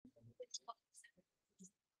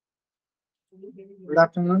Good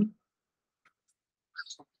afternoon.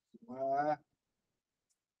 Uh,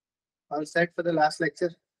 all set for the last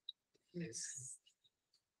lecture? Yes.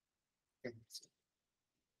 Okay.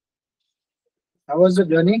 How was the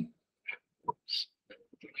journey?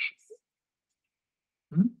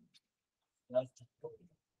 Hmm?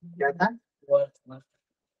 क्या था?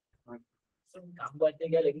 Okay.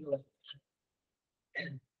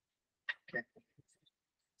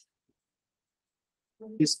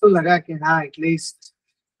 किसको लगा कि हाँ at least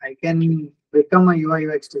I can become a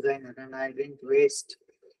UIUX designer and I didn't waste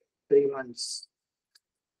 3 months.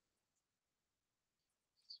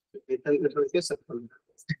 Bethel पे छोड़ के सफल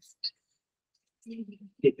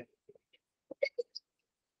ठीक है.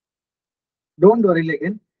 डोंट वरी,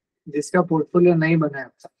 लेकिन जिसका पोर्टफोलियो नहीं बना है,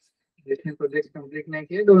 जिसने प्रोजेक्ट कंप्लीट नहीं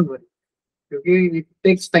किया, डोंट वरी, क्योंकि इट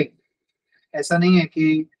टेक्स टाइम. ऐसा नहीं है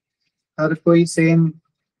कि हर कोई सेम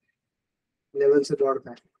लेवल से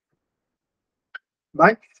दौड़ता है.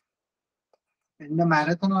 But in the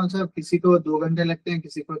marathon also किसी को 2 घंटे लगते हैं,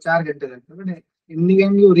 किसी को 4 घंटे लगते हैं, but in the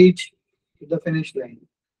end you reach the finish line,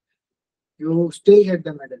 you still get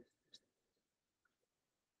the medal,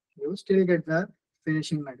 you still get the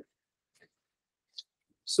finishing medal.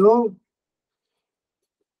 सो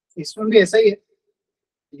इसमें भी ऐसा ही है.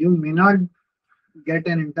 You may not get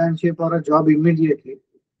an internship or a job immediately,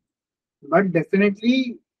 but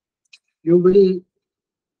definitely you will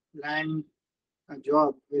land a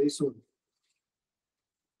job very soon,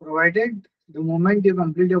 provided the moment you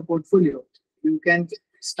complete your portfolio you can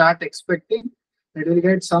start expecting that you will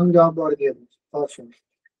get some job or the other, for sure,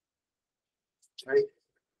 right?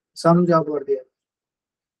 Some job or the other.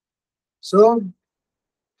 So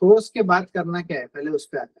course के बाद करना क्या है, पहले उस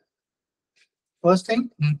पे आता है. First thing,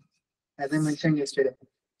 as I mentioned yesterday,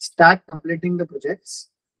 start completing the projects.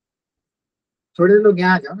 थोड़े लोग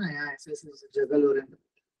यहाँ आ जाओ ना, यहाँ ऐसे ऐसे जगल हो रहे हैं.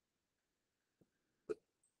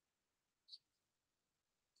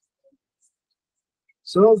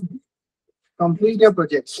 So complete your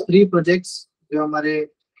projects. 3 projects जो हमारे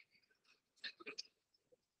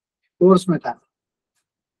कोर्स में था.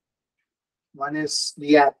 One is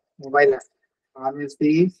the app, mobile app. One is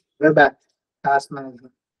the web app, task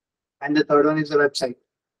management, and the third one is the website.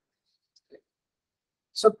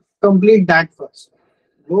 So complete that first.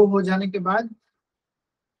 वो हो जाने के बाद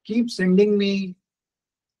keep sending me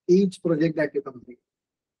each project that you complete.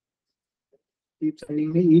 Keep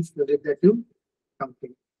sending me each project that you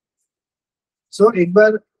complete. So एक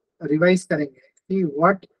बार revise करेंगे कि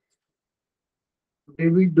what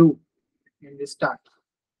did we do in the start.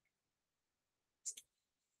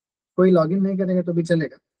 कोई login नहीं करेगा तो भी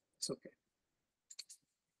चलेगा. It's okay.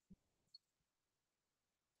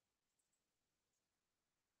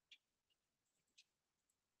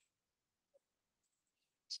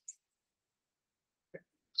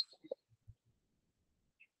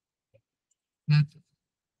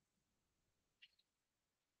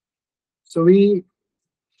 So we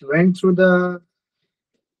went through the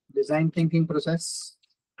design thinking process,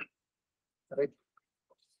 right?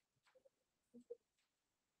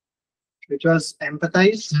 Which was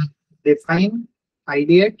empathize, define,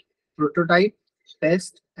 ideate, prototype,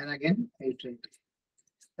 test, and again iterate.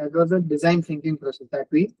 That was the design thinking process that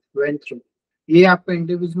we went through. ये आपको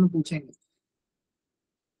interviews में पूछेंगे.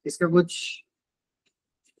 इसका कुछ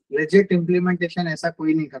legit implementation ऐसा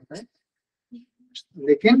कोई नहीं करता है,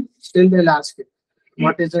 लेकिन still they'll ask you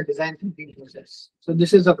what is the design thinking process. So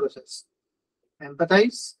this is the process: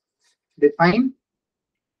 empathize, define,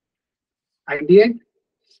 ideate,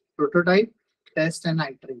 prototype, test, and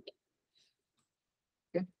iterate.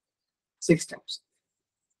 Okay, 6 steps,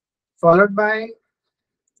 followed by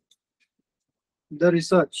the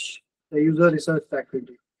research, the user research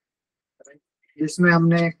activity, right? जिसमें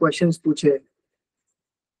हमने questions पूछे,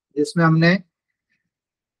 जिसमें हमने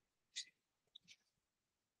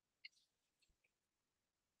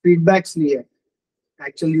feedbacks लिए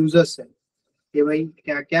actual users से कि भाई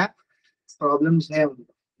क्या क्या प्रॉब्लम्स है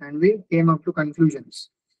उनको, and we came up to conclusions.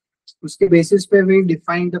 उसके बेसिस पे वी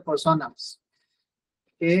डिफाइन द पर्सोनास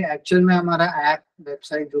कि एक्चुअल में हमारा ऐप,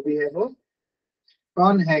 वेबसाइट जो भी है वो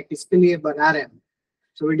कौन है, किसके लिए बना रहे हैं.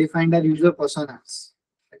 So we defined the user personas.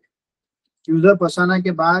 User persona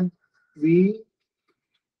के बाद we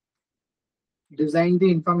design the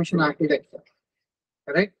information architecture,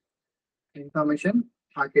 correct? Information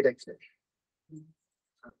architecture,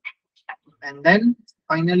 and then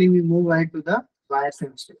finally we move ahead to the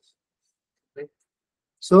wireframe stage, right?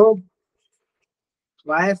 So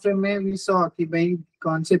wireframe में we saw कि भाई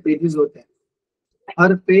कौन से pages होते हैं,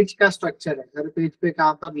 हर page का स्ट्रक्चर है, हर पेज पे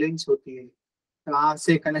कहाँ पर लिंक्स होती है, कहाँ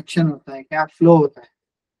से कनेक्शन होता है, क्या फ्लो होता है,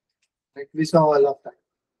 right? We saw all of that.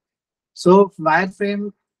 So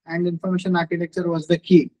wireframe and information architecture was the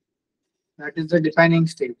key. That is the defining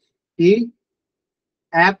stage. कि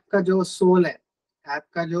ऐप का जो सोल है, ऐप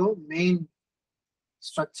का जो मेन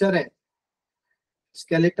स्ट्रक्चर है,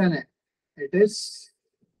 स्केलेटन है, it is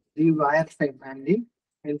the wireframe and the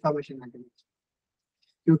information architecture,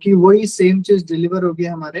 क्योंकि वही सेम चीज डिलीवर होगी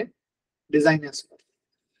हमारे डिजाइनर्स को.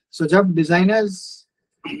 सो जब डिजाइनर्स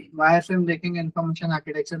वायरफ्रेम देखेंगे, इंफॉर्मेशन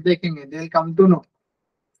आर्किटेक्चर देखेंगे, they will come to know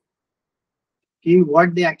कि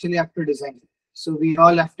what they actually have to design. So we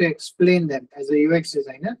all have to explain them as a UX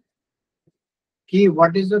designer कि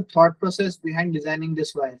what is the thought process behind designing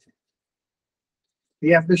this wireframe. We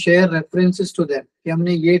have to share references to them कि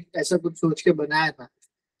हमने ये ऐसा कुछ सोच के बनाया था.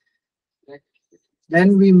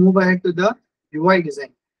 Then we move ahead to the UI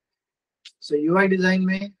design. So UI design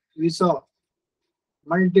में we saw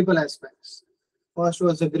multiple aspects. First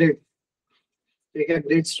was the grid. Take a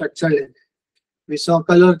grid structured in. We saw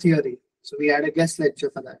color theory. So we had a guest lecture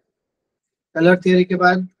for that. Color theory के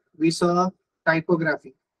बाद we saw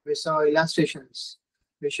typography. We saw illustrations.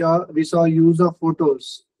 We saw use of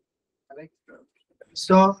photos. Correct?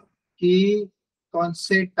 So कि कौन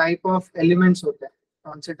से type of elements होते हैं,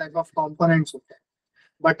 कौन से type of components होते हैं.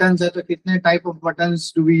 Buttons है तो कितने type of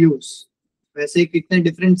buttons do we use? वैसे ही कितने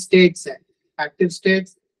different states है. Active state,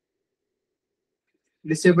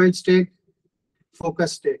 disabled state,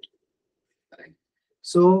 focus state. Right?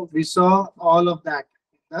 So we saw all of that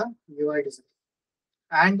in the UI design.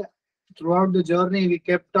 And throughout the journey, we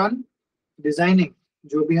kept on designing.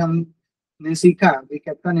 जो भी हमने सीखा, we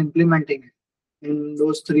kept on implementing it in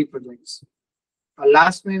those 3 projects.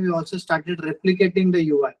 Last में we also started replicating the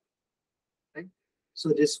UI. Right? So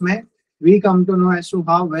this may we come to know as to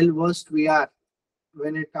how well versed we are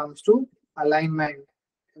when it comes to alignment,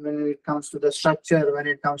 when it comes to the structure, when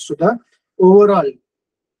it comes to the overall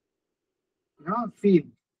feel.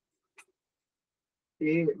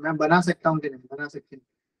 मैं बना सकता हूँ कि नहीं बना सकती.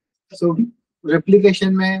 So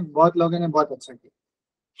replication में बहुत लोगों ने बहुत अच्छा किया.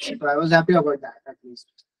 So I was happy about that at least.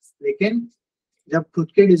 लेकिन जब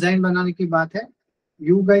खुद के डिजाइन बनाने की बात है,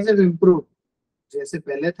 you guys have improved. जैसे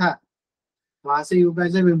पहले था वहां से you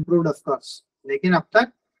guys have improved of course. लेकिन अब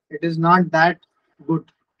तक it is not that good.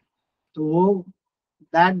 तो वो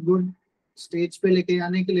that good stage पे लेके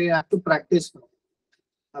जाने के लिए you have to practice.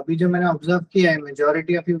 अभी जो मैंने ऑब्जर्व किया है,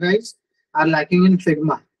 majority of you guys are lacking in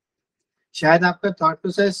Figma. शायद आपका थॉट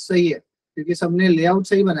प्रोसेस सही है क्योंकि सबने लेआउट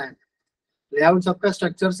सही बनाया, लेआउट सबका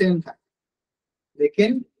स्ट्रक्चर सेम था,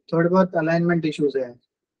 लेकिन थोड़े बहुत अलाइनमेंट इश्यूज है,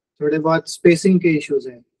 थोड़े बहुत स्पेसिंग के इश्यूज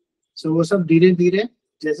है. सो वो सब धीरे धीरे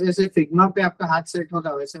जैसे जैसे फिग्मा पे आपका हाथ सेट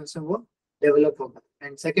होगा वैसे वैसे वो डेवलप होगा.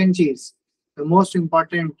 एंड सेकेंड चीज, the most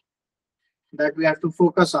important that we have to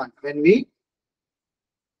focus on when we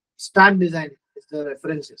start designing is the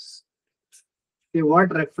references. Okay,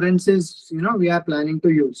 what references we are planning to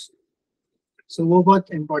use. So वो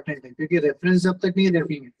बहुत important है क्योंकि reference जब तक नहीं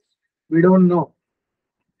देखेंगे we don't know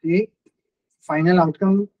कि final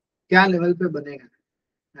outcome क्या level पे बनेगा.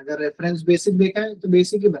 अगर reference basic देखा है तो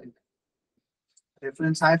basic ही बनेगा,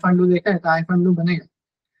 reference high fund देखा है तो high fund बनेगा.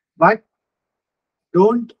 But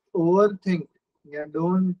don't overthink या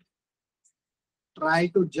don't try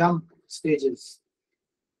to jump stages.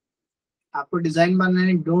 आपको डिजाइन बनाना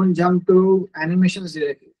है, don't jump to animations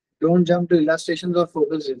directly, don't jump to illustrations or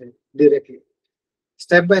photos directly.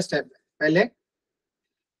 Step by step. पहले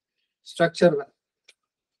स्ट्रक्चर बना,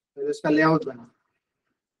 पहले उसका लेआउट बना.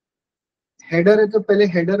 हेडर है तो पहले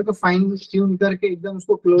हेडर को फाइन ट्यून करके एकदम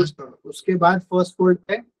उसको क्लोज करो, उसके बाद फर्स्ट फोल्ड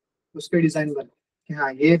पे उसके डिजाइन बना कि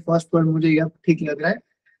हाँ ये फर्स्ट फोल्ड मुझे ये ठीक लग रहा है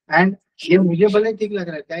एंड ये मुझे भले ठीक लग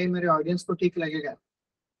रहा है, क्या ये मेरे ऑडियंस को ठीक लगेगा.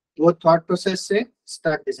 वो थॉट प्रोसेस से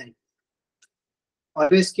start design.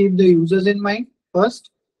 Always keep the users in mind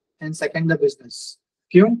first and second the business.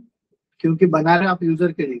 क्यों? क्योंकि बना रहे आप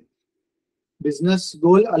यूजर के लिए, बिजनेस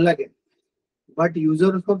गोल अलग है बट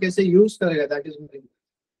यूजर उसको कैसे यूज करेगा दैट इज मोर इम्पोर्टेंट,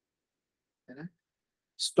 है ना.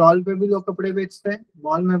 स्टॉल पे भी लोग कपड़े बेचते हैं,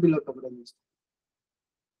 मॉल में भी लोग कपड़े बेचते हैं,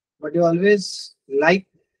 but you always like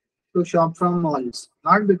to shop from malls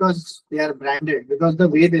not because they are branded, because the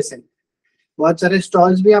way they sell. बहुत सारे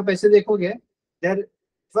स्टॉल्स भी आप ऐसे देखोगे, देयर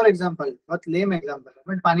फॉर एग्जांपल, बहुत लेम एग्जांपल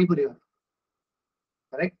है बट पानी पूरी वाला,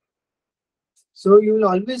 correct. So you will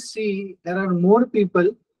always see there are more people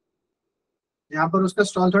जहाँ पर उसका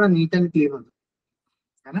स्टॉल थोड़ा नीट एंड क्लीन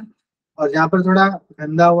होता है ना, और जहाँ पर थोड़ा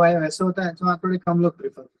गंदा हुआ है वैसा होता है तो वहाँ थोड़े कम लोग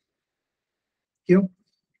प्रेफर. क्यों?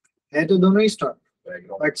 है तो दोनों ही stall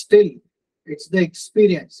but still it's the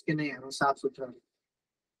experience कि नहीं है वो साफ सुथरा,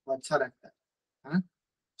 वो अच्छा लगता है ना.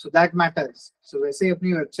 So that matters. सो वैसे ही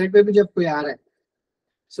अपनी वेबसाइट पे भी जब कोई आ रहा है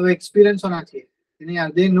सो एक्सपीरियंस होना चाहिए कि नहीं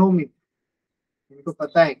यार दे नो मी, इनको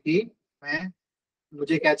पता है कि मैं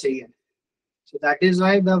मुझे क्या चाहिए. So that is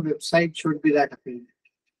why the website should be that appealing.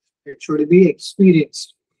 It should be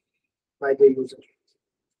experienced by the user.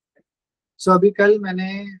 So अभी कल मैंने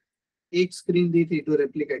एक स्क्रीन दी थी टू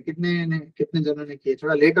रेप्लिकेट. कितने जनों ने किए?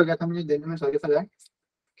 थोड़ा लेट हो गया था मुझे देने में, सॉरी फॉर दैट.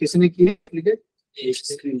 किसी ने किया रेप्लिकेट? एक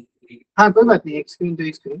स्क्रीन. हाँ कोई बात नहीं, एक स्क्रीन तो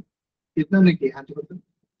एक स्क्रीन. कितनों ने किया? हाँ तो बताओ.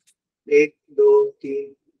 1 2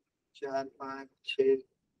 3 4 5 6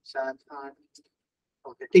 7 8.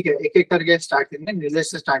 ओके ठीक है, एक एक करके स्टार्ट करेंगे.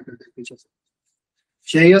 नीलेश से स्टार्ट करते हैं पीछे से.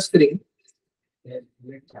 Share your screen.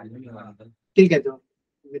 ठीक है, तो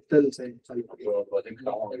मित्तल से सॉरी.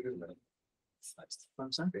 कौन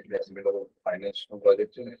सा? फाइनेंस का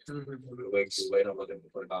प्रोजेक्ट है. वो एक यूआई ना प्रोजेक्ट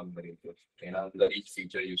पर काम करी थी. एना अंदर ईच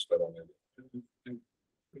फीचर यूज करोगे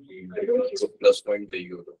तो प्लस पॉइंट चाहिए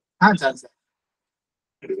होता. हाँ चल सर.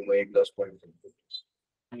 मैं एक प्लस पॉइंट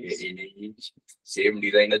ये सेम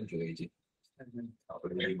डिजाइन જ જોઈએ છે.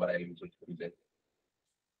 આપણે મેલ બનાવી છે ડિઝાઇન.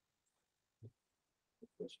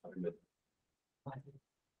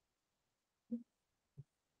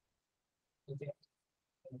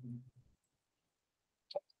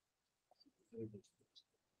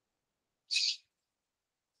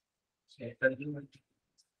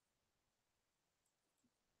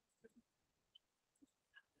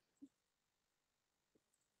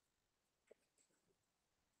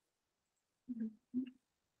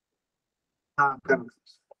 हाँ कर.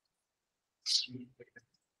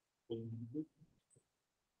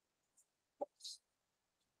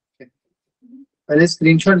 पहले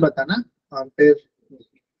स्क्रीनशॉट बताना और फिर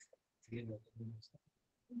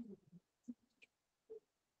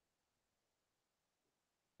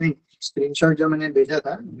नहीं, स्क्रीनशॉट जो मैंने भेजा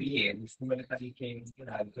था.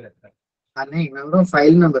 हाँ नहीं, मैं बोल रहा हूँ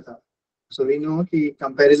फाइल में बता, सो वी नो कि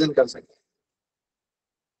कंपैरिजन कर सकते हैं.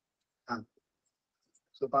 हाँ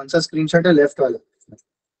सो कौन सा स्क्रीनशॉट है? लेफ्ट वाला.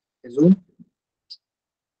 जूम.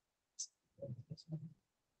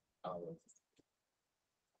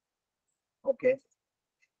 ओके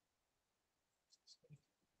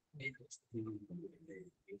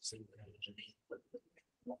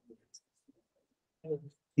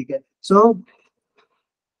ठीक है. सो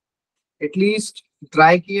एटलीस्ट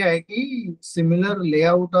ट्राई किया है कि सिमिलर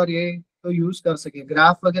लेआउट और ये तो यूज कर सके.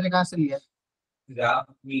 ग्राफ वगैरह कहाँ से लिया?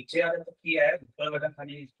 ग्राफ नीचे आ रहा किया है, ऊपर वाला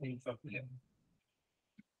खाली स्क्रीनशॉट लिया.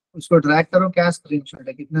 उसको ड्रैग करो. क्या स्क्रीनशॉट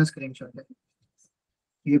है? कितना स्क्रीनशॉट है?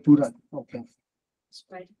 ये पूरा. ओके.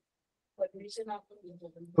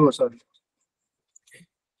 Oh sorry.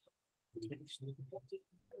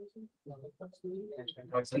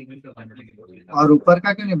 और ऊपर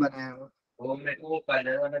का क्यों नहीं बनाया वो मेरे को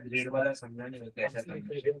कलर वाला ग्रेड वाला समझा नहीं कैसा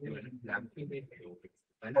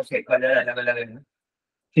कलर अलग अलग है ना.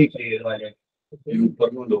 ठीक है. ग्रेड वाले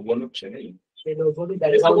ऊपर में लोगों लोग છે ને.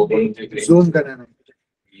 जूम करना है.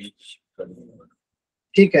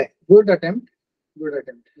 ठीक है. Good attempt, good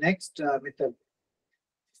attempt. Next Mittal.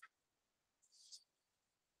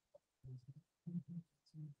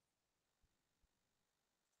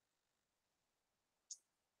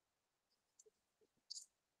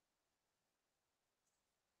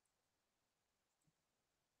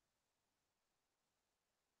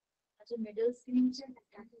 Middle screen से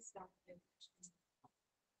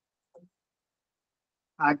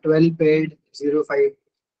R12 paid 05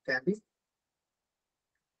 can be.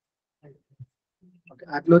 Okay,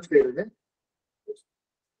 R12 paid है.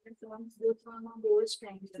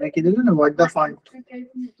 मैं किधर हूँ ना? What the font?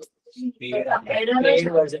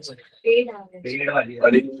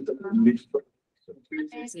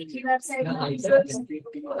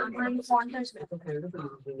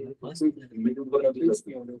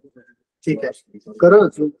 ठीक है, करो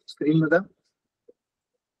स्क्रीन बता.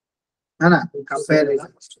 है ना, कंपेयर.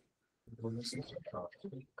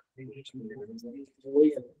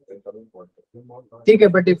 ठीक है,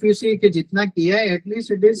 बट इफ यू सी कि जितना किया है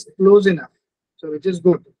at least it is close enough, so which is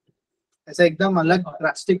good. ऐसा एकदम अलग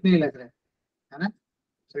ड्रास्टिक नहीं लग रहा है ना.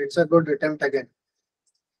 So it's a good attempt again.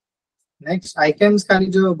 Next icons खाली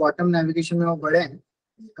जो बॉटम नेविगेशन में वो बड़े हैं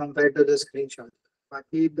कंपेयर टू द स्क्रीनशॉट.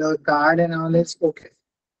 बाकी the card and all is okay.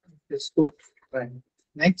 It's good. Right.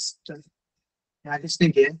 Next यहाँ किसने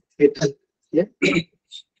किया? हेतल. ये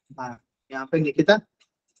हाँ, यहाँ पे Nikita.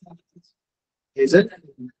 Hazel.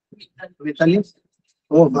 Mitali.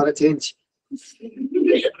 O for a change.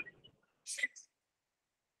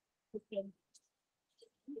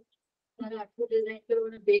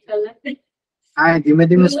 हाँ धीमे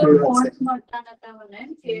धीमे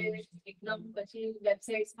એકદમ પછી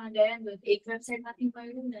વેબસાઇટ્સ માં ગયા ને એક વેબસાઇટ માંથી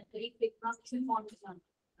મળ્યું ને તો એક ક્લિકમાં પછી ફોન્ટ માં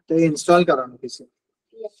तो ये इंस्टॉल कराना किसी.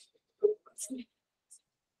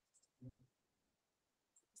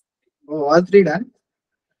 ओ ऑल 3 डन.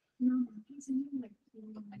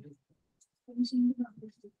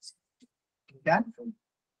 क्या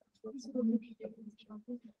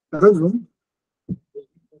करो जूम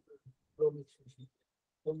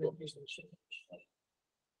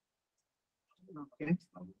ओके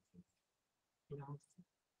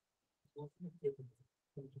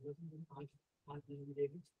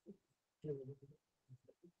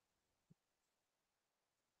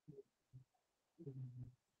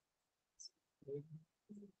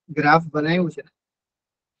ग्राफ बनाए उसे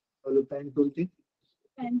बोलो पेन टूल थी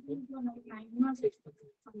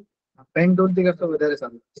पेन टूल थी करते વધારે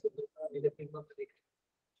સારું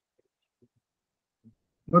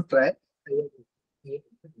गुड ट्राई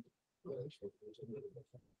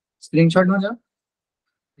स्क्रीनशॉट में जाओ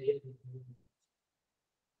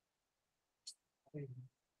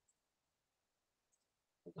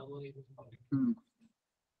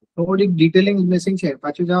થોડી ડિટેલિંગ મિસિંગ છે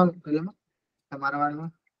પાછું જાઓ પેલામાં તમારા વાળમાં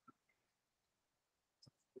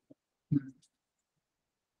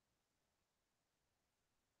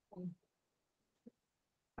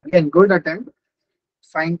again good attempt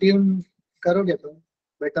fine tune करोगे तो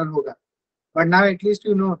बेटर होगा but now at least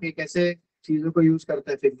you know कि कैसे चीजों को यूज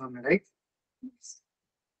करते हैं फिग्मा में राइट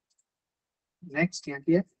नेक्स्ट यहाँ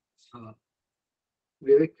की है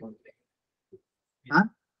विवेक हाँ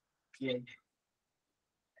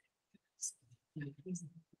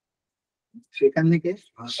श्रीकांत ने के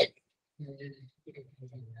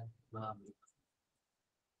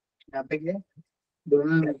यहाँ पे क्या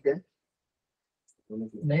दोनों में क्या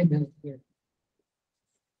नहीं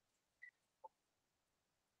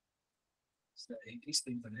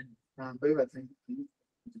हाँ कोई बात नहीं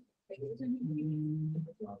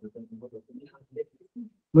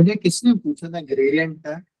मुझे किसने पूछा था ग्रेडियंट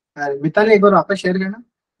का मिताली एक बार वापस शेयर करना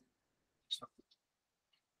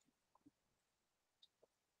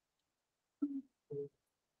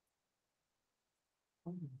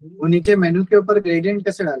वो नीचे मेनू के ऊपर ग्रेडियंट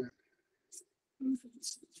कैसे डाला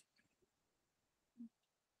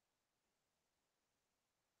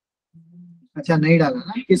अच्छा नहीं डाला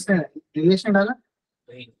ना किसने निलेश ने डाला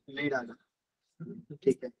नहीं डाला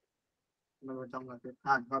ठीक है मैं बताऊंगा फिर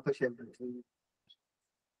हाँ वापस शेयर कर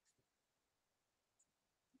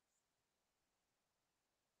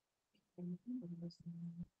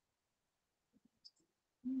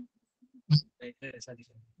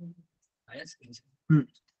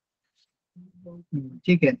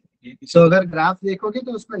ठीक है सो अगर ग्राफ देखोगे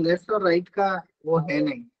तो उसमें लेफ्ट और राइट का वो है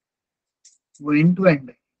नहीं वो एंड टू एंड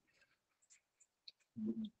है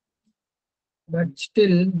बट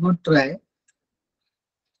स्टिल गुड ट्राई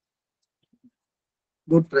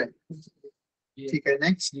ठीक है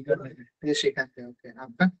नेक्स्ट ये श्रीकांत है ओके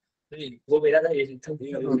आपका वो मेरा था ये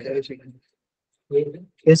ओके श्रीकांत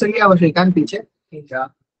कैसे गया वो श्रीकांत पीछे क्या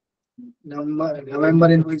नवंबर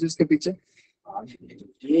नवंबर इनवॉइसेस के पीछे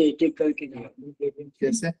ये एक एक करके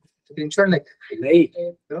कैसे स्क्रीनशॉट लेके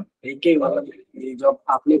नहीं तो एक एक मतलब ये जो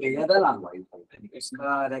आपने भेजा था ना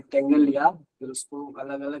इसका रेक्टेंगल लिया फिर उसको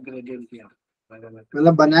अलग अलग ग्रेडियंट किया अलग अलग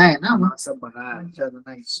मतलब बनाया है ना वहाँ सब बनाया है। चलो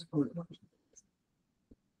नाइस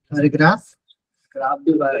और ग्राफ ग्राफ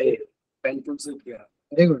भी बनाए पेंसिल से किया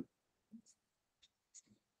वेरी गुड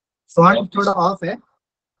फॉन्ट थोड़ा ऑफ है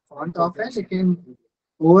फॉन्ट ऑफ है लेकिन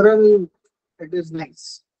ओवरऑल इट इज नाइस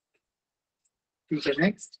ठीक है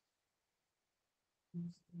नेक्स्ट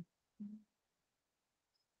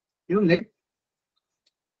क्यों लेट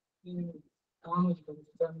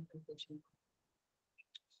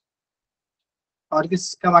और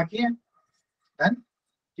किसका बाकी है डन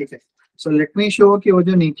ठीक है सो लेट मी शो कि वो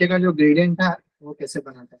जो नीचे का जो ग्रेडियंट था वो कैसे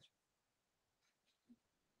बनाता है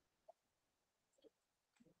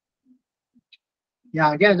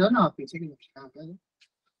यहाँ आगे आ जाओ ना आप पीछे की तरफ, आगे आ जाओ।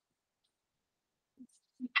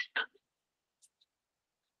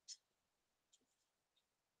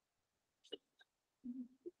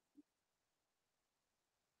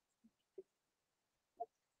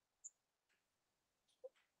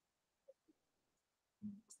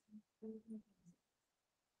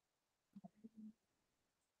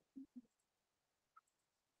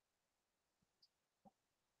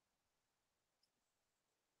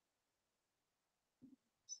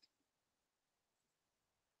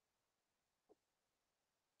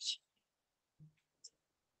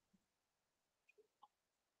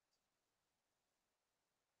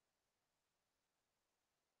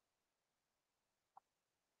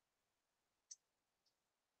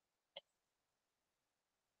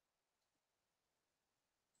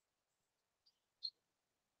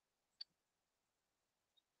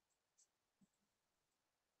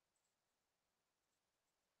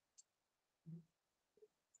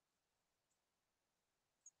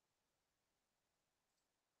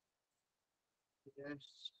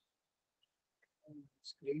 Yes.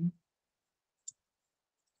 स्क्रीन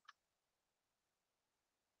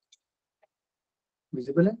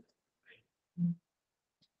विजिबल है।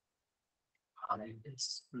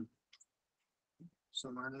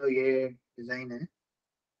 सो मान लो ये डिजाइन है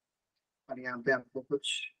और यहाँ पे आपको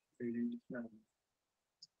कुछ gradient दिखना है।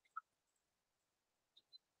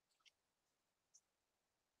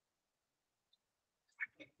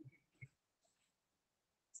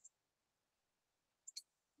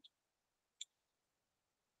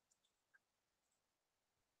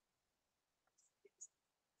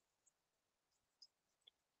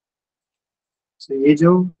 So, ये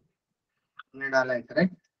जो हमने डाला है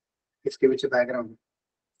करेक्ट, इसके पीछे बैकग्राउंड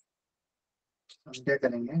हम क्या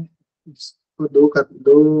करेंगे, इसको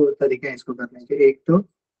दो तरीके हैं इसको करने के। एक तो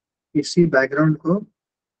इसी बैकग्राउंड को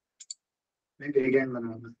मैं ग्रेडियंट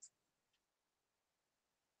बनाऊंगा,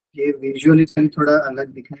 ये विजुअली थोड़ा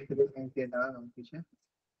अलग दिखने के लिए मैं ये डाल रहा हूँ पीछे।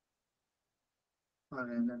 और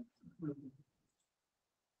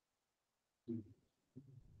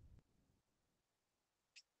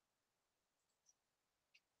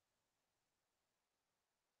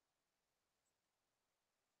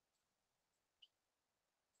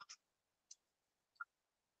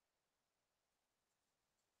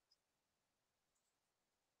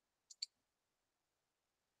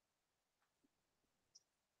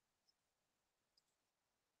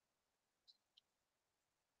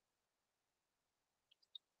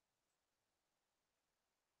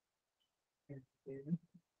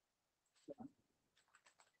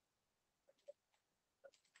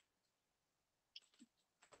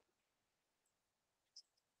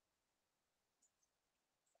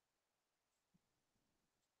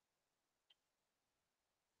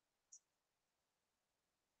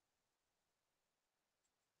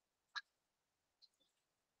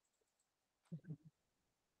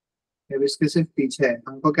अब इसके सिर्फ पीछे है,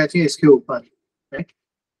 हमको क्या चाहिए इसके ऊपर, right.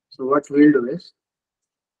 So what will do is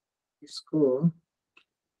इसको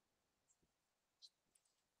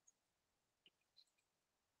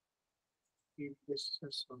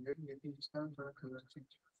लेकिन इसका थोड़ा colour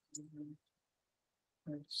change,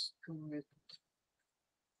 let's go with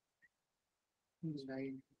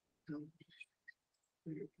light blue.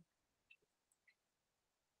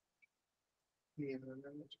 ये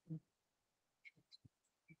वाला मुझको-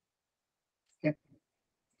 Okay.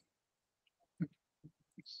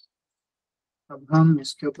 अब हम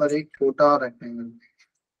इसके ऊपर एक छोटा और रेक्टेंगल,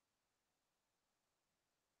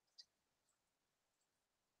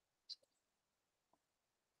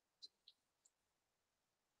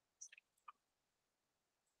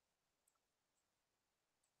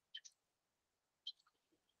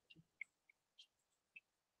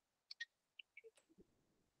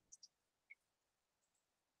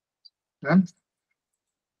 डन।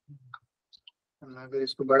 मैं अगर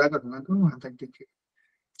इसको बड़ा करूंगा तो वहां तक दिखे,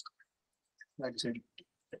 that's it.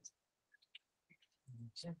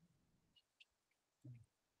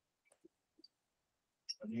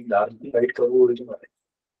 डार्क लाइट का वो जो है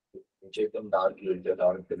नीचे एकदम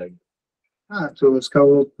डार्क लाइट। हाँ तो उसका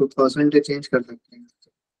वो परसेंटेज चेंज कर सकते हैं,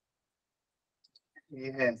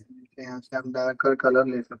 ये है तो यहाँ से आप डार्क कलर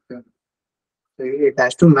ले सकते हो, तो it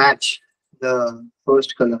has to match the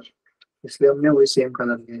first colour, इसलिए हमने वही सेम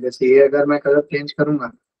कलर लिया। जैसे ये अगर मैं कलर चेंज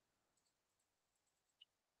करूंगा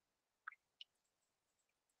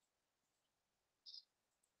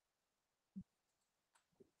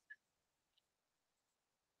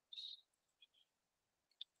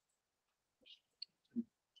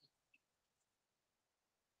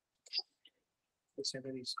जैसे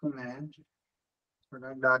अगर इसको मैं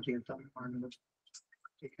थोड़ा डार्क लेता हूँ मान लो,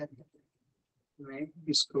 ठीक है, मैं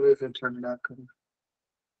इसको भी फिर थोड़ा डार्क करूँगा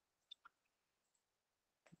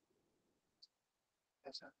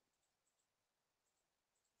ऐसा,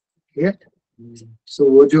 ठीक है। सो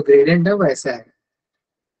वो जो ग्रेडियंट है वो ऐसा है,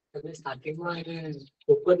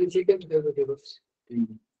 ऊपर नीचे क्या रिवर्स,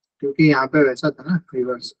 क्योंकि यहाँ पे वैसा था ना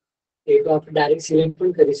रिवर्स। एक आप डायरेक्ट सिलेक्ट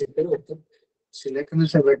पण करू शकते ना ऊपर। सिलेक्ट करने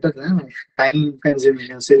से बेटर है ना, टाइम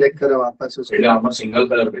कंज्यूमिंग है, सिलेक्ट करो वापस उसको। એટલે આમાં સિંગલ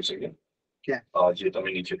કલર બેસે क्या જે તમે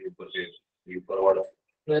નીચે ઉપર વાળો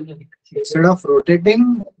इंस्टेड ऑफ रोटेटिंग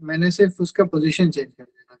मैंने सिर्फ उसका पोजीशन चेंज कर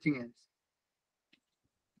दिया, नथिंग एल्स।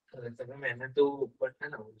 मैंने तो ऊपर था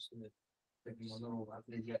ना उसमें,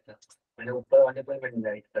 आपने दिया था, मैंने ऊपर वाले पर मैंने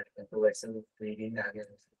लाइट कट किया तो वैसे ग्रेडियंट आ गया।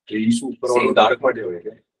 ટ્રીસ ઉપર વાળો ડાર્ક માટે હોય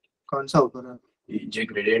કે कौन सा ऊपर है? જે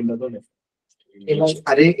ગ્રેડિયન્ટ હતો ને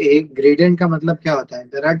अरे एक ग्रेडियंट का मतलब क्या होता है,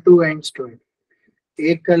 there are two ends to it.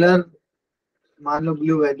 एक कलर मान लो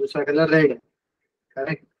ब्लू है, दूसरा कलर रेड है,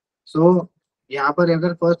 करेक्ट। सो यहाँ पर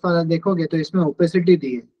अगर फर्स्ट वाला देखोगे तो इसमें ओपेसिटी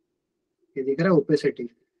दी है, ये दिख रहा है ओपेसिटी,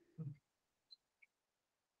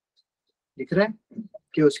 दिख रहा है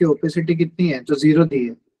कि उसकी ओपेसिटी कितनी है, तो 0 दी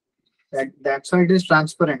है, that's why it is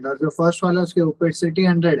transparent. और जो फर्स्ट वाला उसकी ओपेसिटी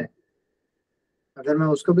 100 है, अगर मैं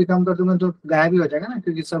उसको भी कम कर दूंगा तो गायब ही हो जाएगा ना,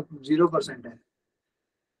 क्योंकि सब 0% है।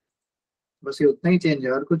 बस ये उतना ही चेंज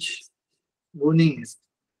है और कुछ वो नहीं है।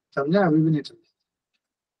 समझा? अभी भी नहीं समझा?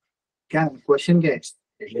 क्या क्वेश्चन क्या है?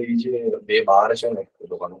 એટલે એ જે બે બાર છે ને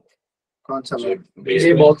લોકોનો कौन सा જે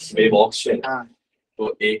बात? બે બોક્સ છે ને, हाँ, તો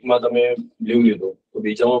એકમાં તમે બ્લુ લીધો તો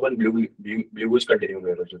બીજામાં પણ બ્લુ બ્લુ જ કન્ટિન્યુ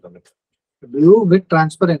કર્યો છો તમે. Blue with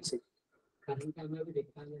transparency.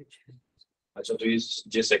 અચ્છા તો એ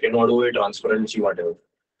જે સેકન્ડ વાળું હોય ટ્રાન્સપરન્સી માટે હોય.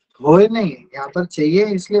 हो ही नहीं, यहाँ पर चाहिए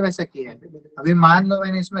इसलिए वैसा किया है। अभी मान लो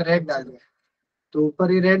मैंने इसमें रेड डाल दिया तो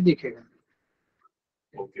ऊपर ही रेड दिखेगा।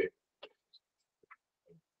 ઓકે.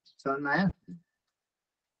 समझ में आया?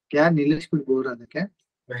 क्या नीलेश कुछ बोल रहा था क्या?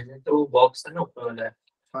 मैंने तो बॉक्स है ना ऊपर वाला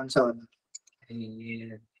कौन सा वाला?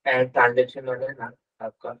 ये ऐड ट्रांजेक्शन वाला है ना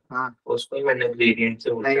आपका, हाँ, उसको ही मैंने ग्रेडियंट से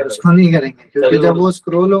नहीं उल्टा उसको नहीं करेंगे, क्योंकि चलो जब वो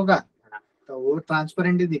स्क्रॉल होगा तो वो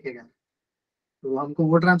ट्रांसपेरेंट ही दिखेगा। तो हमको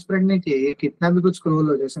वो ट्रांसपेरेंट नहीं चाहिए। ये कितना भी कुछ स्क्रॉल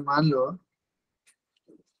हो, जैसे मान लो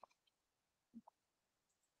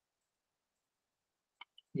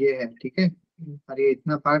ये है, ठीक है, और ये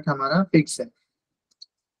इतना पार्ट हमारा फिक्स है।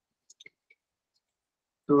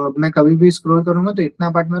 तो अब मैं कभी भी स्क्रॉल करूंगा तो इतना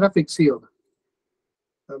पार्ट मेरा फिक्स ही होगा।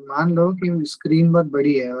 तो मान लो कि स्क्रीन बहुत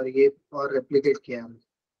बड़ी है और ये और रेप्लिकेट किया हमने,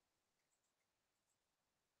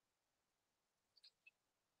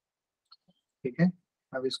 ठीक है।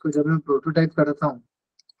 अब इसको जब मैं प्रोटोटाइप करता हूँ,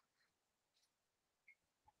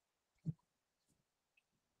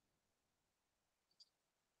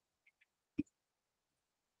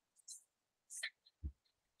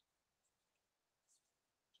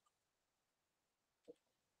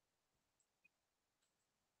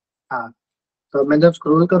 हाँ, तो अब मैं जब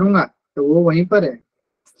स्क्रॉल करूंगा तो वो वहीं पर है,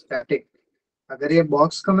 स्टैटिक। अगर ये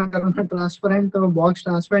बॉक्स का मैं करूंगा ट्रांसपेरेंट, तो बॉक्स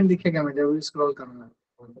ट्रांसपेरेंट दिखेगा मैं जब भी स्क्रॉल करूंगा,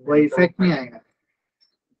 वो इफेक्ट नहीं आएगा।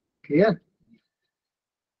 क्लियर?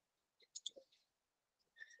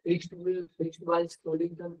 फिक्स्ड वाइज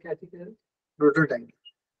स्क्रोलिंग का क्या थी करें? Prototype.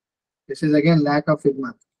 This is again lack of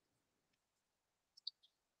Figma.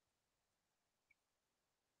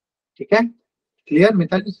 ठीक है, क्लियर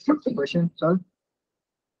मिताली? Question solve.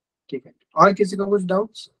 ठीक है, और किसी को कुछ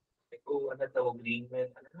डाउट्स? देखो वाला था वो ग्रीन में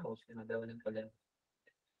था ना, उसके अलग अलग कलर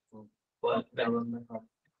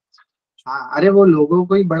हाँ, अरे वो लोगों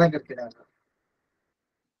को ही बड़ा करके डाला।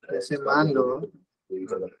 जैसे मान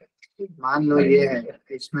लो ये है,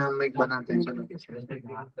 इसमें हम एक बनाते हैं, चलो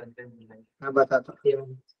मैं बताता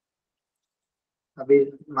हूँ। अभी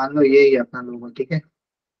मान लो ये ही है अपना लोगो, ठीक है,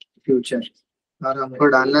 फ्यूचर, और हमको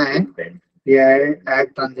डालना है ये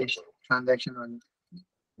ऐड ट्रांजैक्शन वाली।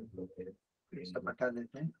 सब हटा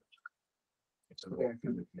देते हैं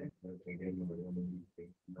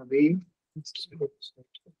अभी,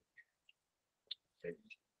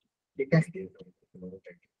 ठीक है।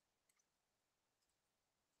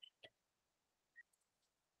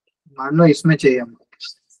 मान लो इसमें चाहिए हमको,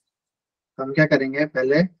 तो हम क्या करेंगे,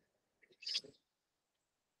 पहले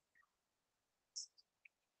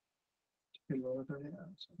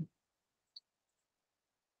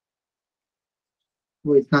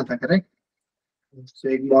वो इतना था, करेक्ट। तो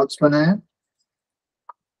एक बॉक्स बनाया,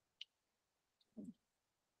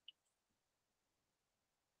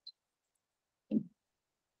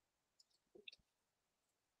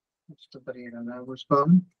 उसके ऊपर ये डाला है, उसको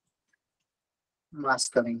हम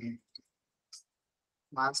मास्क करेंगे।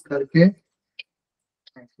 मास्क करके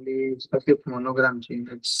एक्चुअली इसका सिर्फ मोनोग्राम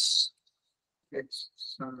चाहिए,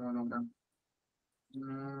 इट्स मोनोग्राम।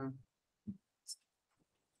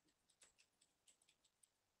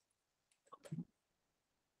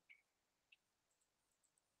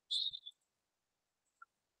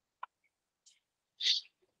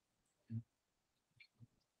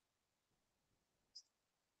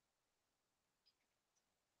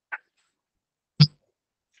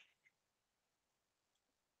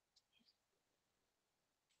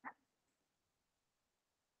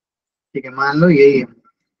 ठीक है, मान लो यही है,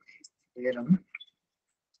 ये रहा।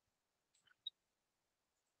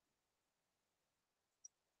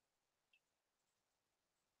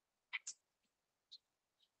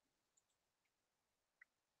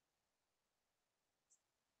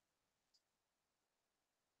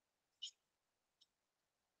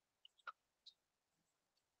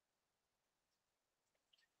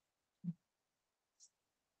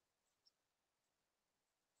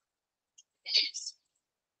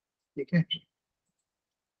 ठीक है,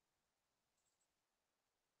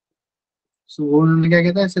 सो वो उन्होंने क्या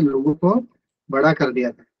किया था, ऐसे लोगों को बड़ा कर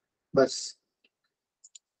दिया था बस।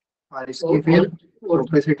 और इसकी फिर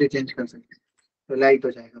ओपेसिटी चेंज कर सकते हैं तो लाइट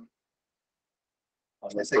हो जाएगा।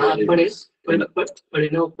 जैसे हाँ, कि पर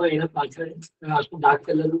इन्हें ऊपर इन्हें पाछड़ आपको डार्क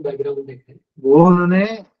कलर में बैकग्राउंड देखते हैं। वो उन्होंने,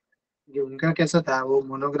 जो उनका कैसा था, वो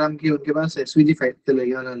मोनोग्राम की उनके पास एसवीजी फाइल तो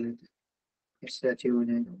लगे वाला लेते, इससे अचीव हो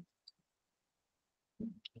जाएगा।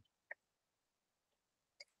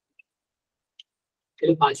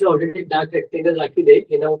 એટલે પાછળ ઓલરેડી ડાર્ક રેક્ટેંગલ રાખી દે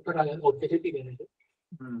એના ઉપર ઓબ્જેક્ટિવ કરે છે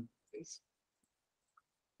हम्म,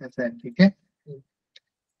 ऐसा है, ठीक है।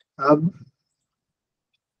 अब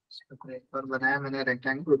इसको एक बार बनाया मैंने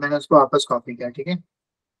रेक्टेंगल, मैंने उसको वापस कॉपी किया, ठीक है।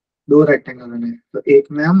 दो रेक्टेंगल बने, तो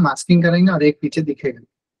एक में हम मास्किंग करेंगे और एक पीछे दिखेगा।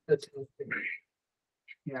 अच्छा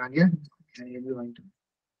ये आ गया, ये भी व्हाइट,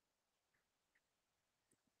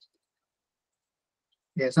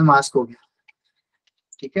 ये ऐसा मास्क हो गया,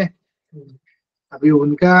 ठीक है। अभी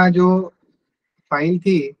उनका जो फाइल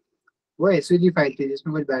थी वो एसवीजी फाइल थी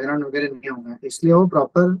जिसमें कुछ बैकग्राउंड वगैरह नहीं होगा, इसलिए वो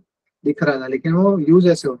प्रॉपर दिख रहा था, लेकिन वो यूज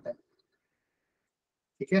ऐसे होता है,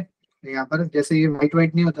 ठीक है। तो यहाँ पर जैसे ये व्हाइट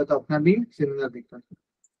व्हाइट नहीं होता तो अपना भी सिमिलर दिखता था।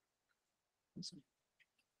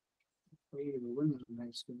 कोई Google में ढूंढा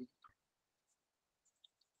इसको भी।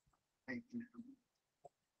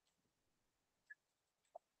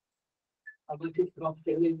 अब फिर क्रॉप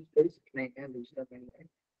करने नहीं है, दूसरा पेन है।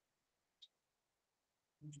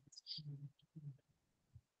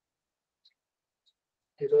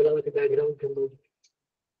 थोड़ा बहुत बैकग्राउंड कर दो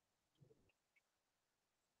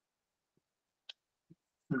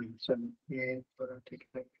चलो ये थोड़ा ठीक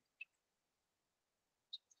है।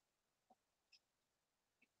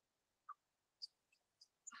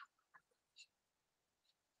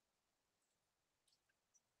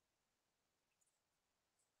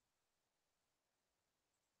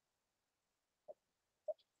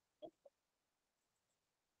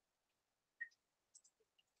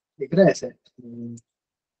 दिख रहा है ऐसे,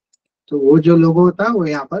 तो वो जो लोगो होता है वो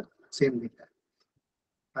यहाँ पर सेम दिखता है,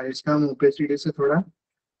 और इसका हम ओपेसिटी से थोड़ा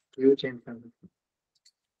व्यू चेंज कर देते हैं,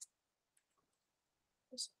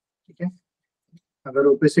 ठीक है। अगर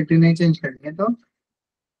ओपेसिटी नहीं चेंज करनी है तो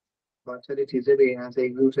बहुत सारी चीजें भी हैं, यहाँ से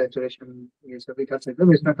व्यू सैचुरेशन ये सब भी कर सकते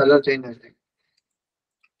हो, इसमें कलर चेंज हो जाएगा,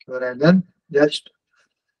 तो रेदर जस्ट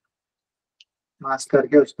मास्क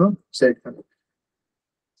करके उसको सेट करो,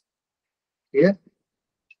 ठीक है।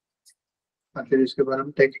 और फिर इसके बाद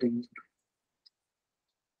हम टेक्स्ट देंगे।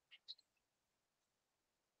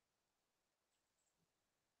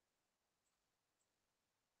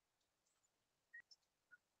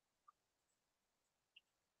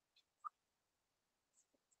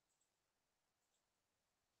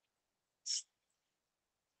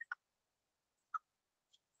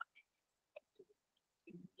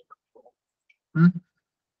 हम्म,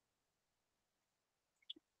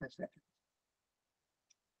 ऐसे,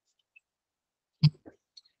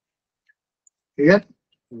 क्लियर।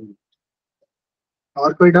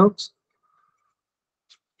 और कोई डाउट्स?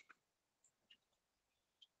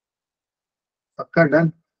 पक्का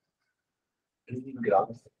डन। ग्राफ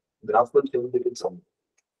ग्राफ को सेव देके सम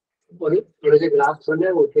और थोड़े से ग्राफ्स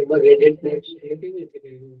बने वो फिर ग्रेडियंट में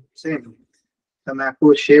सेम, तो मैं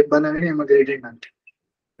आपको शेप बनाने में ग्रेडियंट आना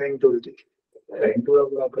पेन टूल थी। एंड टू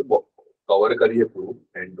एंड આપણે કવર કરીએ પૂરું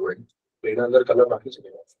એન્ડ ટુ એન્ડ તો એના અંદર કલર નાખી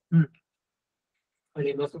શકાય અને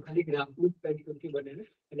એમાં તો ખાલી ગ્રાફનું જ પેન્ટિંગ બને ને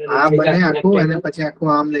આ બને આખું, અને પછી આખું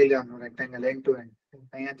આમ લઈ લેવાનું રેક્ટેંગલ एंड टू एंड,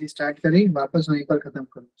 અહીંયાથી સ્ટાર્ટ કરી वापस वहीं पर खत्म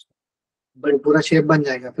करो, बट पूरा शेप बन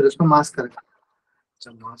जाएगा, फिर उसको मास्क कर,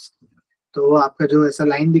 तो वो आपका जो ऐसा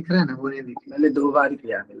लाइन दिख रहा है ना वो नहीं दिख, मैंने 2 बार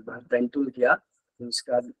किया, एक बार पेन टूल किया फिर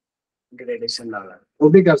उसके बाद ग्रेडेशन डाला। वो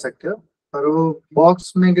भी कर सकते हो, पर वो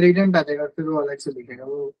बॉक्स में ग्रेडियंट आ जाएगा, फिर वो अलग से दिखेगा,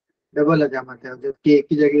 वो डबल अजामत है, जबकि एक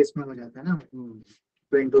ही जगह इसमें हो जाता है ना,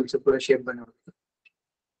 पेन टूल से पूरा शेप बना होता है।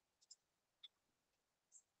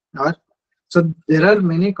 और so there are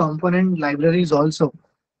many component libraries also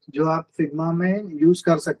जो आप फिग्मा में यूज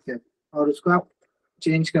कर सकते हैं, और उसको आप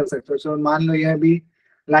चेंज कर सकते हो। सो मान लो ये अभी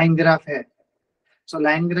लाइन ग्राफ है, सो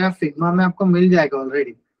लाइन ग्राफ फिग्मा में आपको मिल जाएगा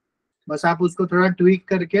ऑलरेडी, बस आप उसको थोड़ा ट्वीक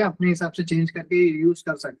करके अपने हिसाब से चेंज करके यूज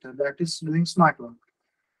कर सकते हो, that is doing smart work.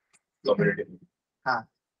 Community हाँ,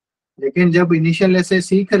 लेकिन जब इनिशियल ऐसे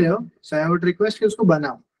सीख रहे हो सो आई वुड रिक्वेस्ट कि उसको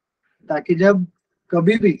बनाओ, ताकि जब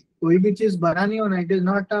कभी भी कोई भी चीज बनानी हो ना, it is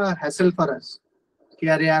not a hassle for us कि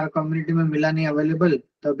अरे यार कम्युनिटी में मिला नहीं अवेलेबल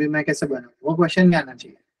तो अभी मैं कैसे बनाऊं, वो क्वेश्चन नहीं आना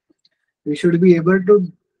चाहिए। We should be able to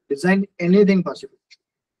design anything possible,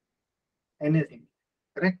 anything,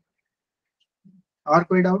 correct. और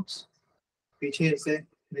कोई डाउट्स? पीछे से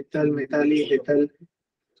मित्तल, मिताली, हितल,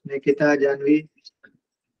 निकिता, जानवी,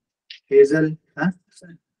 हेजल, हाँ,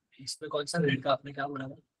 इसमें कौन सा ग्रेड का आपने क्या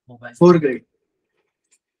बनाया मोबाइल 4 ग्रेड,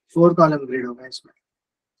 4 कॉलम ग्रेड होगा इसमें।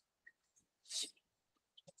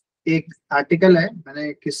 एक आर्टिकल है,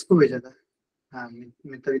 मैंने किसको भेजा था, हाँ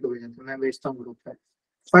मित्तल को भेजा था, मैं भेजता हूँ ग्रुप पे।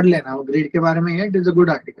 पढ़ लेना, वो ग्रिड के बारे में है, it is a good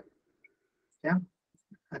article. क्या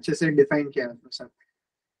अच्छे से डिफाइन किया है उसमें सब।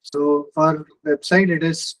 So for website it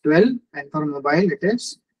is 12 and for mobile it is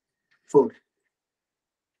 4।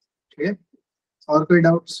 ठीक है, और कोई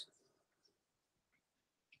डाउट्स?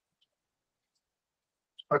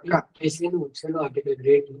 पक्का? इसलिए मुझसे लो आर्टिकल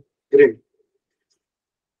ग्रेड ग्रिड,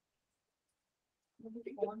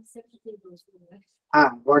 कौन से दोस्तों हाँ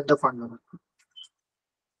व्हाट द फंड होगा।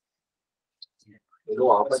 तो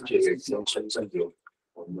वहाँ पर चाहिए एक्सटेंशन सब जो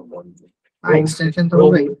हाँ एक्सटेंशन तो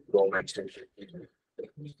होगा ही। रोम एक्सटेंशन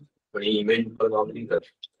बड़ी इवेंट पर काम नहीं कर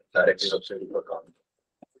डायरेक्टली वेबसाइट पर काम।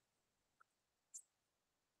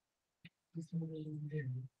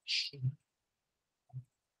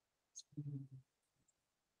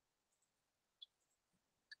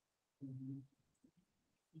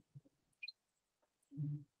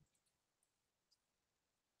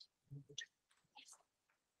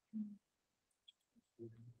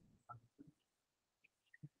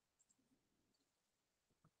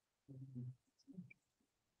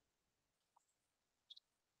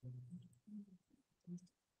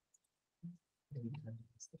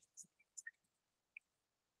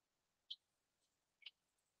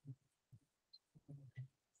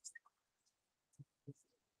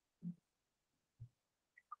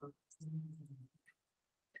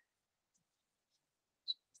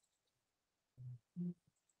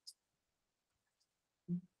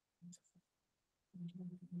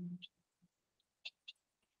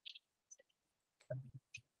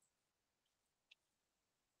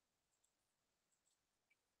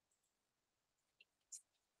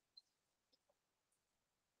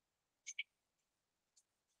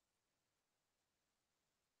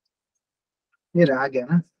 ये रह गया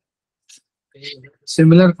ना,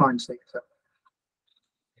 सिमिलर फॉन्ट्स है सब,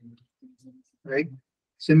 राइट?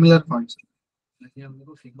 Similar fonts.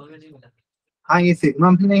 हाँ ये सिग्मा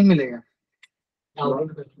में नहीं मिलेगा।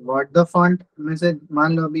 व्हाट द फॉन्ट में से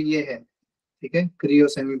मान लो अभी ये है, ठीक है, क्रियो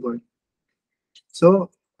सेमी बोल्ड। सो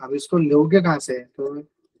अब इसको लोगे कहाँ से? तो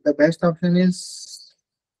द बेस्ट ऑप्शन इज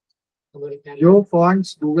जो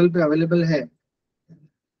फॉन्ट्स गूगल पे अवेलेबल है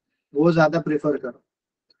वो ज्यादा प्रेफर करो।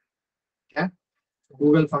 क्या?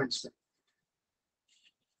 गूगल फॉन्ट्स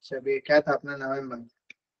से अभी क्या था अपना नवंबर।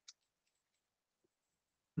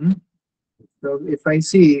 तो if I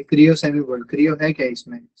C Creo semi bold, Creo है क्या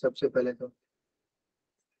इसमें? सबसे पहले तो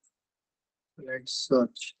लेट्स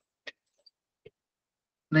सर्च,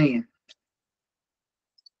 नहीं है।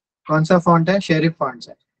 कौन सा फॉन्ट है? शेरिफ फॉन्ट्स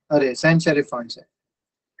है, अरे सैन शेरिफ फॉन्ट्स है।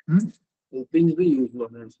 ओपिंग भी यूज हो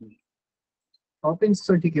रहा है इसमें। हॉपिंस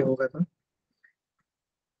तो ठीक है होगा। तो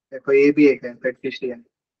देखो ये भी एक है पेटफिशिया।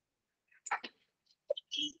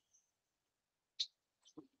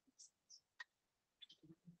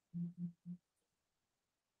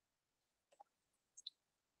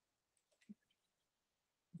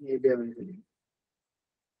 ये भी अवेलेबल है,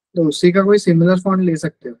 तो उसी का कोई सिमिलर फॉन्ट ले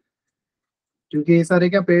सकते हो, क्योंकि ये सारे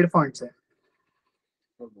क्या पेड फॉन्ट्स है।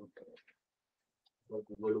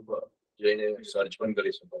 गूगल पर जैने सर्च पण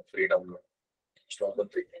करी सकता फ्री डाउनलोड स्टॉक पर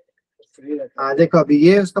फ्री। फ्री रहता हाँ देखो अभी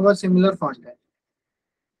ये उसका बहुत सिमिलर फॉन्ट है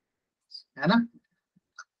ना?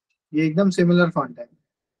 ये एकदम सिमिलर फॉन्ट है,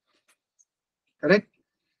 करेक्ट?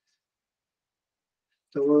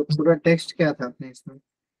 तो वो पूरा टेक्स्ट क्या था अपने इसमें?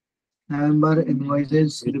 नवंबर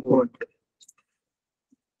इनवॉइसेस रिपोर्ट।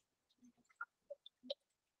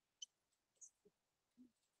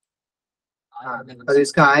 हाँ पर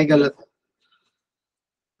इसका आई गलत है।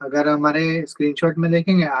 अगर हमारे स्क्रीनशॉट में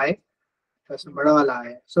देखेंगे आई तो बड़ा वाला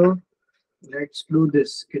है। So let's do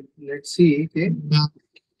this, let's see कि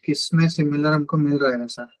किस में सिमिलर हमको मिल रहा है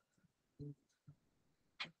ऐसा।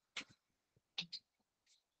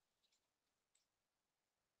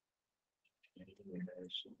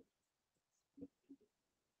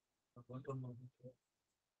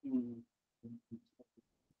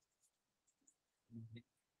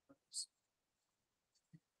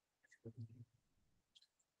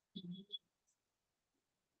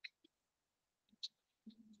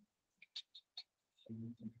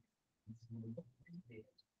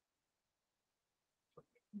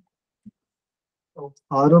 है।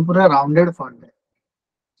 और वो पूरा राउंडेड फॉन्ट है।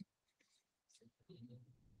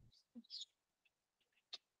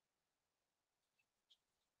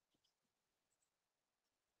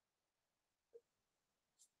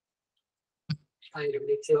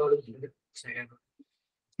 नीचे और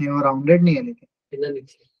ये वो राउंडेड नहीं है लेकिन इतना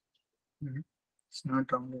नीचे इट्स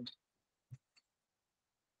नॉट राउंडेड।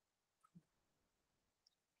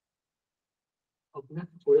 अपना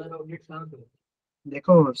पूरा राउंडेड कहाँ करो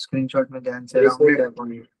देखो स्क्रीनशॉट में ध्यान से, राउंडेड है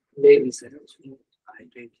फॉन्ट।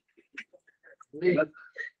 नहीं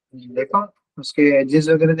देखो उसके एजेस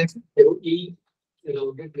वगैरह देखो, देखो ई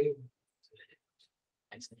राउंडेड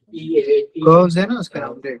कर्व्स है ना उसके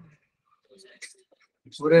राउंडेड,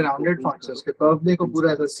 पूरे राउंडेड फॉन्ट्स है उसके, कर्व देखो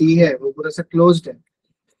पूरा ऐसा सी है वो पूरा से क्लोज्ड है।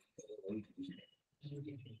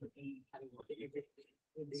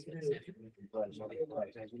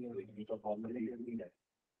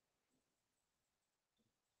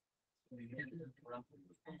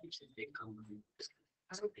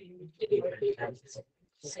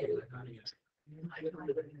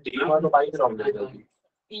 तो भाई राउंडेड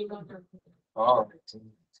हाँ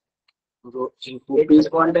तो पीस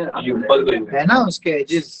बॉन्ड है ये ऊपर गई है ना उसके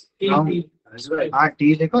एजेस राउंड, हाँ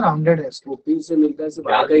टी देखो राउंडेड है उसको। पीस से मिलता है सिर्फ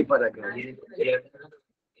आधा ही फर्क है।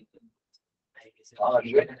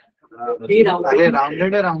 अरे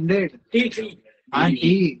राउंडेड है राउंडेड, हाँ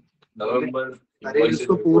टी। नवंबर अरे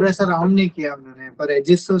उसको पूरा ऐसा राउंड नहीं किया उन्होंने, पर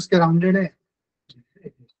एजेस तो उसके राउंडेड है।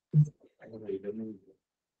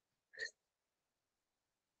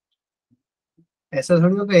 ऐसा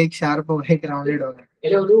थोड़ी होगा एक शार्प होगा एक राउंडेड होगा।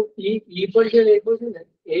 એટલે ઓલું ઈ પણ જે લેખો છે ને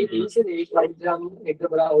એ ઈ છે ને એક બાજુ આમ એકદમ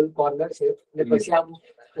બડા ઓલ કોર્નર છે અને પછી આમ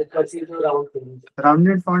ઉપરથી જો રાઉન્ડ કર્યું છે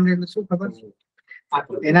રાઉન્डेड ફોન્ટ એટલે શું ખબર છે?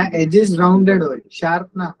 એના એजेस રાઉન્डेड હોય, શાર્પ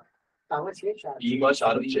ના હોય। આમાં છે શાર્પ ई માં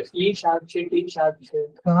शार्प છે ઈ શાર્પ છે ટી શાર્પ છે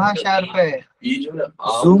कहाँ शार्प है? ई जो ना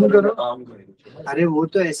आम Zoom करे करो। ना, आम करे अरे वो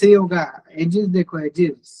तो ऐसे ही होगा, एजेस देखो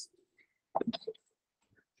एजेस।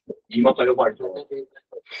 ई में कयो पार्ट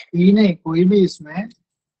ई नहीं कोई भी इसमें,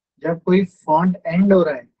 जब कोई फॉन्ट एंड हो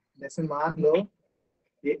रहा है, जैसे मान लो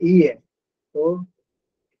ये ई है तो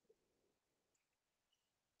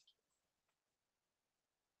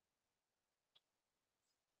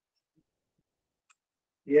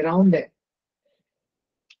ये राउंड है।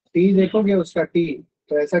 टी देखोगे उसका टी,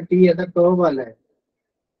 तो ऐसा टी ऐसा कर्व वाला है,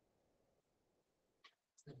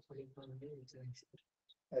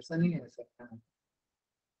 ऐसा नहीं है ऐसा, हाँ,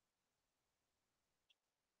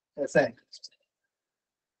 ऐसा है।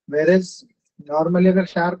 वेरेज नॉर्मली अगर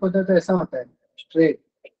शार्प होता है तो ऐसा होता है स्ट्रेट,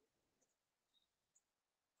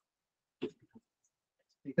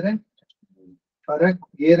 दिख रहा है फर्क?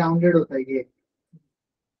 ये राउंडेड होता है ये,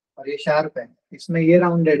 और ये शार्प है, इसमें ये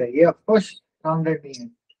राउंडेड है, ये ऑफकोर्स राउंडेड नहीं है।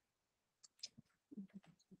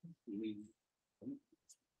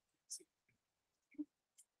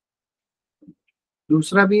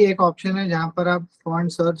 दूसरा भी एक ऑप्शन है जहां पर आप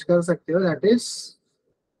फॉन्ट सर्च कर सकते हो, दैट इज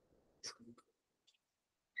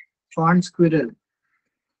फॉन्ट स्क्विरल।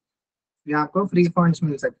 यहाँ आपको फ्री फॉन्ट्स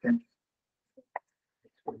मिल सकते हैं।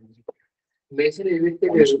 મેં છે ને એવી રીતે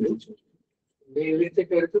કર્યું હતું મેં એવી રીતે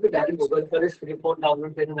કર્યું હતું કે ડાયરેક્ટ ગૂગલ પર જ ફ્રી ફોન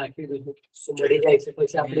ડાઉનલોડ કરીને નાખી દીધું તો મળી જાય છે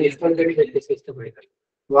પછી આપણે ઇન્સ્ટોલ કરી શકીએ સિસ્ટમ પર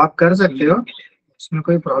वो आप कर सकते हो, उसमें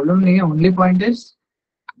कोई प्रॉब्लम नहीं है। Only point is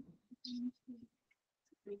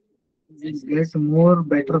get more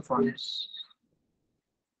better fonts.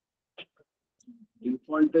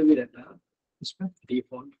 Default पे भी रहता है इसमें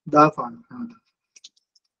डिफॉल्ट। द फॉन्ट, हाँ।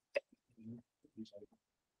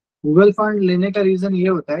 गूगल फॉन्ट लेने का रीजन ये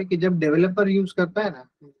होता है कि जब डेवलपर यूज करता है ना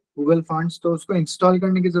गूगल फॉन्ट्स, तो उसको इंस्टॉल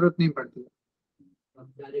करने की जरूरत नहीं पड़ती,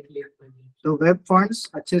 डायरेक्टली तो वेब फॉन्ट्स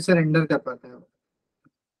अच्छे से रेंडर कर पाता है वो।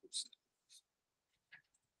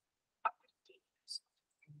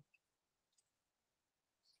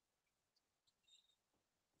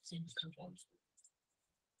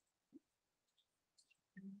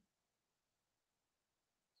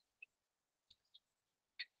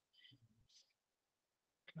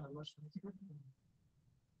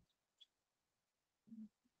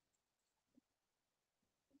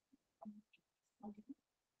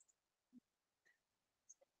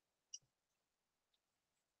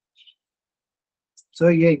 So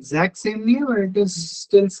ये exact same नहीं है, but it is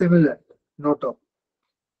still similar. Note of,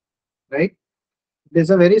 right? It is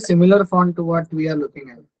a very similar font to what we are looking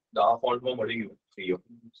at. दा फॉन्ट में मળી ગયું થયો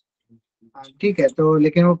हाँ, ठीक है, तो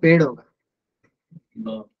लेकिन वो पेड होगा।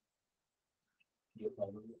 ना ये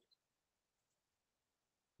प्रॉब्लम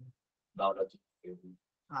ना रच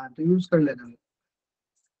हाँ तो यूज कर लेना।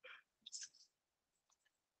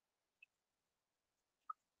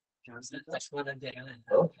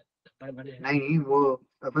 नहीं वो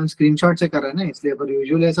अपन स्क्रीनशॉट से कर रहे हैं ना, इसलिए, पर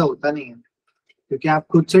यूजुअली ऐसा होता नहीं है क्योंकि आप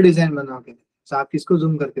खुद से डिजाइन बनाओगे तो आप किसको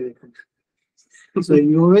जूम करके देखोगे। So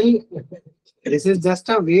you will, this is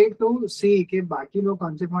just a way to सी कि बाकी लोग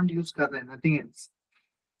कौन से फॉन्ट यूज कर रहे हैं, नथिंग एल्स।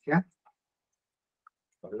 क्या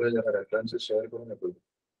अगर जरा रेफरेंसेस शेयर करो ना कोई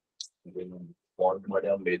ફોન્ટ માટે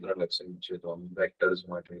આમ બે ત્રણ વેબસાઇટ છે તો આમ વેક્ટર્સ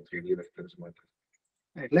માટે 3D વેક્ટર્સ માટે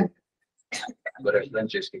એટલે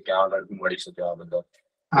રેફરન્સીસ કે ક્યાં આગળ મળી શકે આ બધા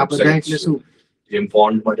આ બધા એટલે શું? જેમ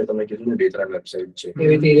ફોન્ટ માટે તમે કીધું ને બે ત્રણ વેબસાઇટ છે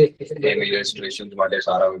એવી રીતે illustration એમ ઇલસ્ટ્રેશન માટે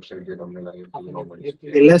સારા વેબસાઇટ છે તમને લાગે તો મળી શકે.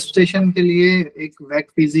 इलस्ट्रेशन के लिए एक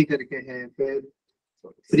वेक्टिजी करके है, फिर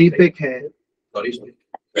फ्रीपिक है, Sorry,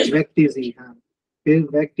 वेक्टिजी, हाँ, फिर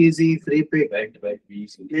वेक्टिजी, फ्रीपिक। back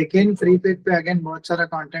BC. लेकिन फ्रीपिक पे अगेन बहुत सारा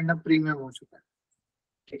कंटेंट अब प्रीमियम हो चुका है,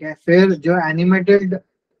 ठीक है। फिर जो एनिमेटेड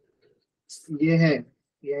ये है,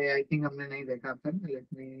 ये आई थिंक हमने नहीं देखा फिर, लेट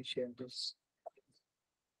मी शेयर दिस।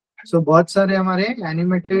 सो बहुत सारे हमारे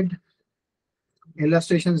एनिमेटेड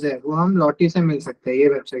इलस्ट्रेशंस है, वो हम लॉटी से मिल सकते हैं, ये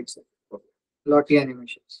वेबसाइट से, लॉटी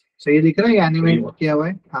एनिमेशन। सो ये दिख रहा है, ये एनिमेट किया हुआ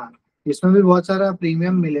है, हाँ। इसमें भी बहुत सारा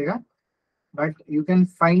प्रीमियम मिलेगा, but you can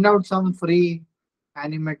find out some free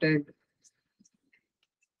animated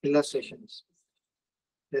illustrations.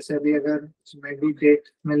 जैसे अभी अगर मेडिटेट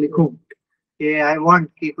में लिखूं कि आई वांट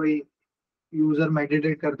कि कोई यूजर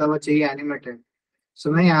मेडिटेट करता हुआ चाहिए एनिमेटेड,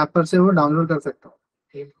 सो मैं यहाँ पर से वो डाउनलोड कर सकता हूँ,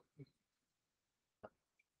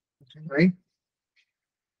 राइट।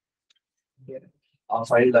 આ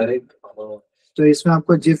ફાઇલ ડાયરેક્ટ तो इसमें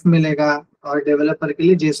आपको जिफ मिलेगा और डेवलपर के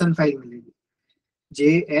लिए जेसन फाइल मिलेगी,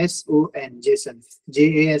 JSON, जेसन,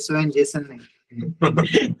 JASON, जेसन नहीं,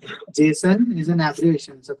 जेसन इज एन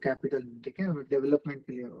एब्रिविएशन सब कैपिटल में, ठीक है। डेवलपमेंट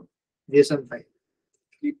के लिए जेसन फाइल,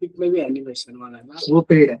 फ्रीपिक में भी एनिमेशन वाला है ना? वो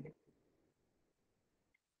पेड है,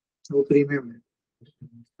 वो प्रीमियम है,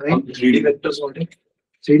 राइट। 3D वेक्टर्स માટે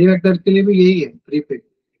 3D वेक्टर के लिए भी यही है प्रीपेड।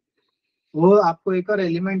 वो आपको एक और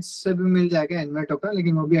एलिमेंट्स से भी मिल जाएगा एनिमेट होकर,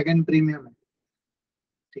 लेकिन वो भी अगेन प्रीमियम है,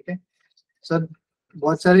 ठीक है सर।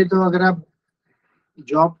 बहुत सारी, तो अगर आप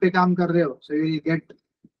जॉब पे काम कर रहे हो, so you will get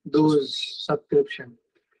those subscription,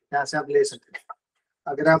 यहाँ से आप ले सकते हैं।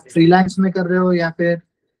 अगर आप फ्रीलांस में कर रहे हो, या फिर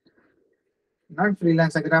नॉट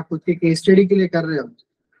फ्रीलांस, अगर आप खुद की केस स्टडी के लिए कर रहे हो,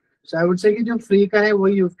 सो आई वुड से कि जो फ्री का है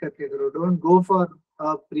वही यूज करके करो, don't go for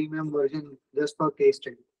a premium version just for case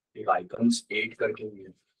study. એક આઇકન્સ 8 करके भी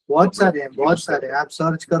है. बहुत सारे हैं, बहुत सारे हैं, आप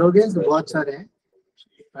सर्च करोगे तो बहुत सारे हैं,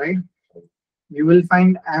 right. You will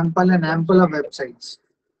find ample and ample of websites,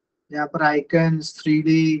 यहाँ पर आइकन्स 3D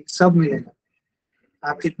सब मिलेगा।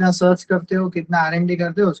 आप कितना सर्च करते हो, कितना R&D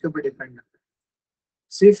करते हो, उसके ऊपर डिपेंड करता है।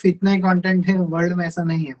 सिर्फ इतना ही कंटेंट है वर्ल्ड में, ऐसा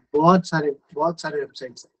नहीं है, बहुत सारे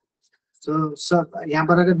वेबसाइट्स हैं। सो सब यहाँ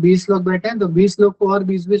पर अगर 20 लोग बैठे हैं तो 20 लोग को और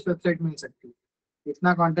 20 वेबसाइट मिल सकती है,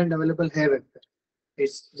 इतना कंटेंट अवेलेबल है वेब पर।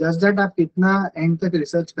 इट्स जस्ट दैट आप कितना एंड तक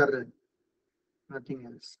रिसर्च कर रहे हो, नथिंग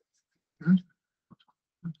एल्स।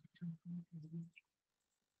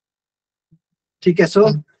 ठीक है, so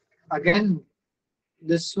again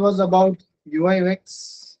this was about UIUX।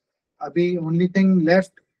 अभी only thing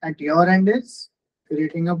left at your end is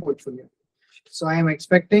creating a portfolio. So I am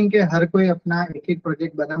expecting कि हर कोई अपना एक एक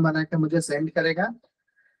प्रोजेक्ट बना के मुझे सेंड करेगा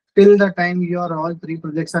till the time your all 3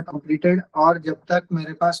 projects are completed। और जब तक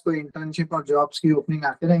मेरे पास कोई इंटर्नशिप और जॉब्स की ओपनिंग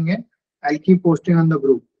आते रहेंगे, I'll keep posting on the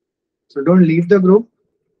group, so don't leave the group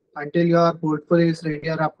until your portfolio is ready।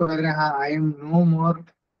 और आपको लग रहा है हाँ I am no more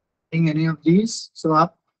doing any of these, so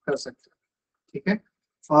आप कर सकते हो, ठीक है।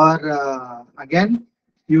 और again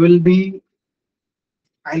you will be,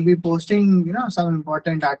 I'll be posting some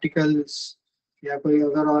important articles, या कोई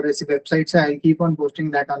अगर और ऐसी वेबसाइट्स है, I'll keep on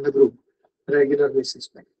posting that on the group regular basis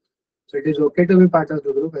पे। So it is okay to be part of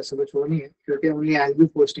the group, ऐसा कुछ वो नहीं है, क्योंकि only I'll be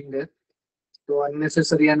posting there, तो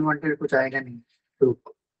unnecessary unwanted कुछ आएगा नहीं group।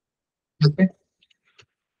 Okay,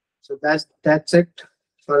 so that's it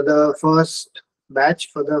for the first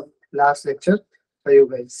batch, for the last lecture for you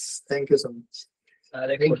guys। Thank you so much।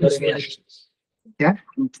 सारे Thank photo you so much। क्या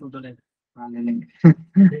photo ले हाँ, ले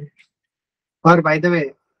लेंगे। और by the way,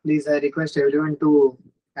 please I request everyone to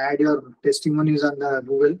add your testimonies on the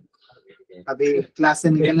Google। अभी class से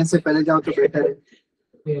निकलने से पहले जाओ तो बेटर है।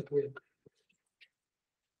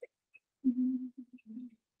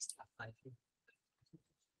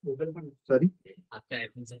 गूगल पर सॉरी, आपका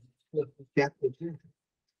आईफोन से क्या?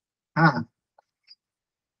 हाँ हाँ,